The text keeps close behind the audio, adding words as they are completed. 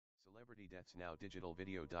Celebrity Deaths Now Digital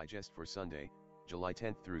Video Digest for Sunday, July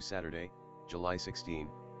 10 through Saturday, July 16,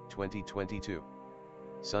 2022.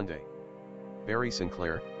 Sunday. Barry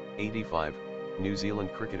Sinclair, 85, New Zealand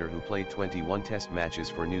cricketer who played 21 test matches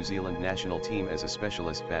for New Zealand national team as a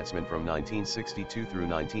specialist batsman from 1962 through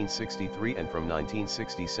 1963 and from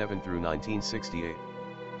 1967 through 1968.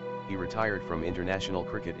 He retired from international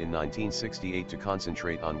cricket in 1968 to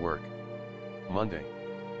concentrate on work. Monday.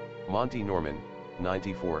 Monty Norman,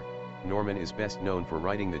 94, Norman is best known for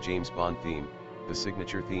writing the James Bond theme, the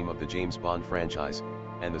signature theme of the James Bond franchise,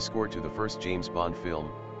 and the score to the first James Bond film,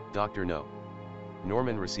 Dr. No.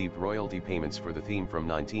 Norman received royalty payments for the theme from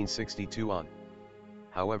 1962 on.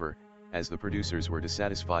 However, as the producers were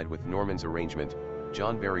dissatisfied with Norman's arrangement,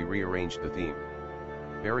 John Barry rearranged the theme.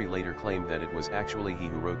 Barry later claimed that it was actually he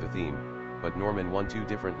who wrote the theme, but Norman won 2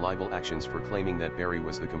 different libel actions for claiming that Barry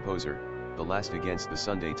was the composer, the last against the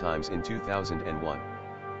Sunday Times in 2001.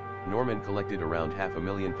 Norman collected around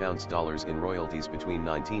 £500,000 in royalties between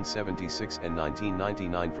 1976 and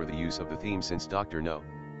 1999 for the use of the theme since Dr. No.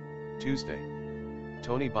 Tuesday.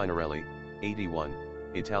 Tonybinarelli, 81,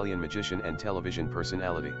 Italian magician and television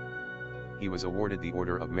personality. He was awarded the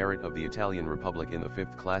Order of Merit of the Italian Republic in the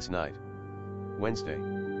 5th class night. Wednesday.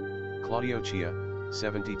 Claudio Chia,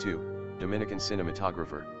 72, Dominican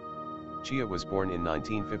cinematographer. Chia was born in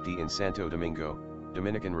 1950 in Santo Domingo,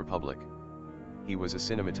 Dominican Republic. He was a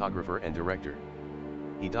cinematographer and director.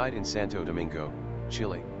 He died in Santo Domingo,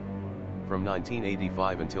 Chile. From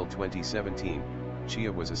 1985 until 2017,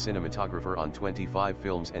 Chia was a cinematographer on 25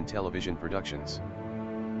 films and television productions.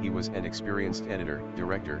 He was an experienced editor,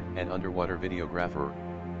 director, and underwater videographer.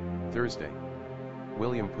 Thursday.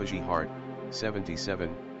 William Pudgy Hart, 77,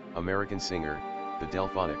 American singer, the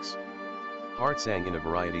Delphonics. Hart sang in a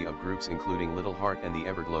variety of groups including Little Heart and the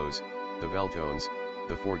Everglows, the Veltones,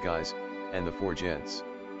 the Four Guys, and the Four Gents.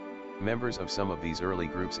 Members of some of these early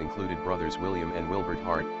groups included brothers William and Wilbert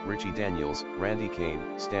Hart, Richie Daniels, Randy Kane,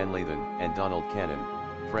 Stan Lathan, and Donald Cannon,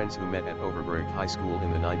 friends who met at Overberg High School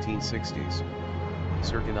in the 1960s.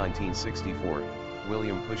 Circa 1964,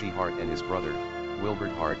 William Pudgy Hart and his brother,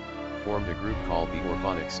 Wilbert Hart, formed a group called the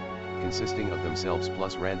Orphonics, consisting of themselves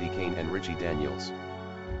plus Randy Kane and Richie Daniels.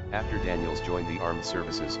 After Daniels joined the armed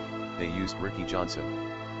services, they used Ricky Johnson.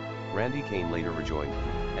 Randy Kane later rejoined,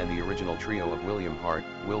 and the original trio of William Hart,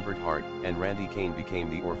 Wilbert Hart, and Randy Kane became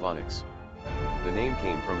the Orphonics. The name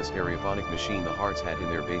came from a stereophonic machine the Harts had in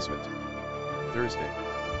their basement. Thursday.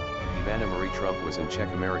 Ivana Marie Trump was a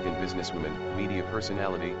Czech-American businesswoman, media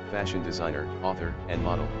personality, fashion designer, author, and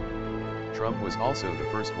model. Trump was also the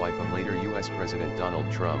first wife of later U.S. President Donald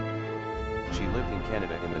Trump. She lived in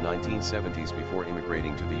Canada in the 1970s before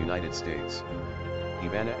immigrating to the United States.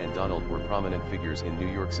 Ivana and Donald were prominent figures in New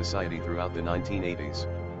York society throughout the 1980s.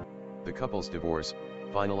 The couple's divorce,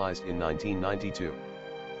 finalized in 1992.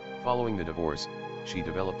 Following the divorce, she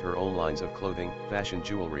developed her own lines of clothing, fashion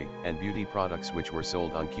jewelry, and beauty products which were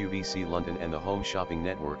sold on QVC London and the Home Shopping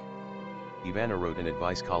Network. Ivana wrote an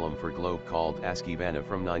advice column for Globe called Ask Ivana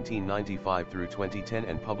from 1995 through 2010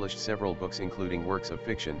 and published several books including works of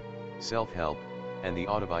fiction, self-help, and the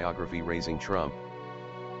autobiography Raising Trump.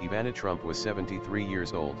 Ivana Trump was 73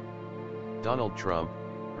 years old. Donald Trump,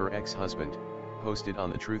 her ex-husband, posted on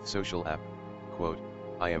the Truth Social app, quote,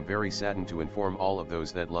 "I am very saddened to inform all of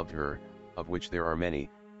those that loved her, of which there are many,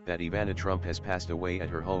 that Ivana Trump has passed away at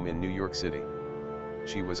her home in New York City.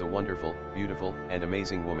 She was a wonderful, beautiful, and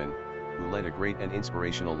amazing woman, who led a great and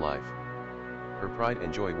inspirational life. Her pride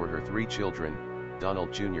and joy were her 3 children,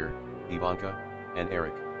 Donald Jr., Ivanka, and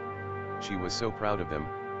Eric. She was so proud of them,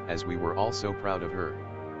 as we were all so proud of her.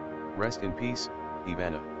 Rest in peace,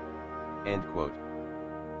 Ivana." End quote.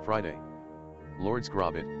 Friday. Lourdes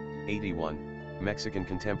Grobet, 81, Mexican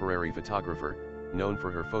contemporary photographer, known for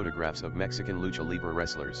her photographs of Mexican lucha libre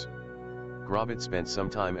wrestlers. Grobet spent some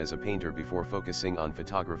time as a painter before focusing on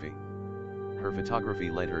photography. Her photography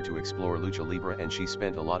led her to explore lucha libre and she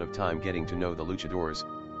spent a lot of time getting to know the luchadors,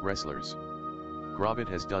 wrestlers. Grobet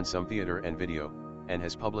has done some theater and video, and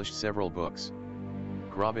has published several books.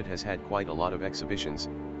 Grobet has had quite a lot of exhibitions,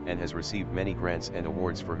 and has received many grants and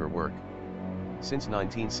awards for her work. Since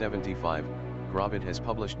 1975, Grobet has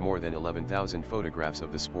published more than 11,000 photographs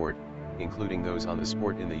of the sport, including those on the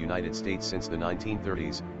sport in the United States since the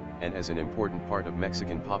 1930s, and as an important part of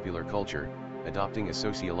Mexican popular culture, adopting a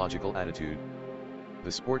sociological attitude.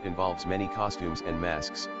 The sport involves many costumes and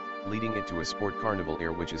masks, leading it to a sport carnival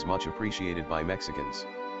air which is much appreciated by Mexicans.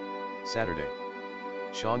 Saturday.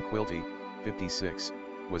 Sean Quilty, 56,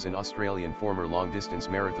 was an Australian former long-distance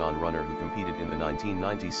marathon runner who competed in the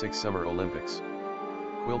 1996 Summer Olympics.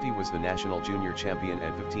 Quilty was the national junior champion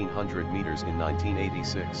at 1500 meters in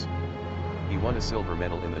 1986. He won a silver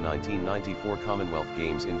medal in the 1994 Commonwealth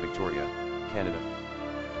Games in Victoria, Canada.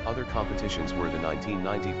 Other competitions were the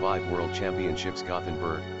 1995 World Championships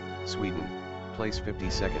Gothenburg, Sweden, place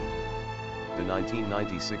 52nd. The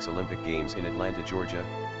 1996 Olympic Games in Atlanta, Georgia,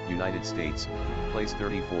 United States, place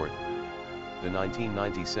 34th. The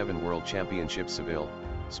 1997 World Championships Seville,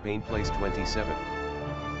 Spain, place 27th.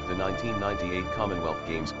 The 1998 Commonwealth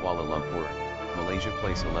Games Kuala Lumpur, Malaysia,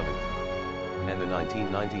 place 11th. And the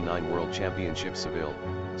 1999 World Championship Seville,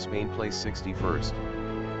 Spain, place 61st.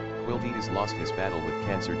 Quilty has lost his battle with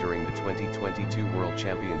cancer during the 2022 World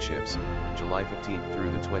Championships, July 15th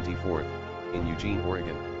through the 24th, in Eugene,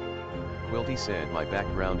 Oregon. Quilty said, "My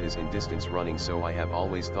background is in distance running, so I have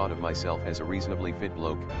always thought of myself as a reasonably fit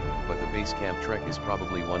bloke, but the base camp trek is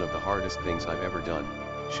probably one of the hardest things I've ever done."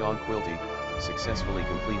 Sean Quilty successfully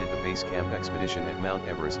completed the base camp expedition at Mount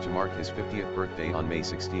Everest to mark his 50th birthday on May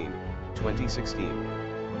 16, 2016.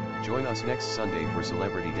 Join us next Sunday for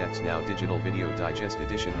Celebrity Deaths Now Digital Video Digest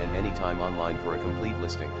Edition and anytime online for a complete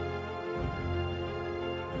listing.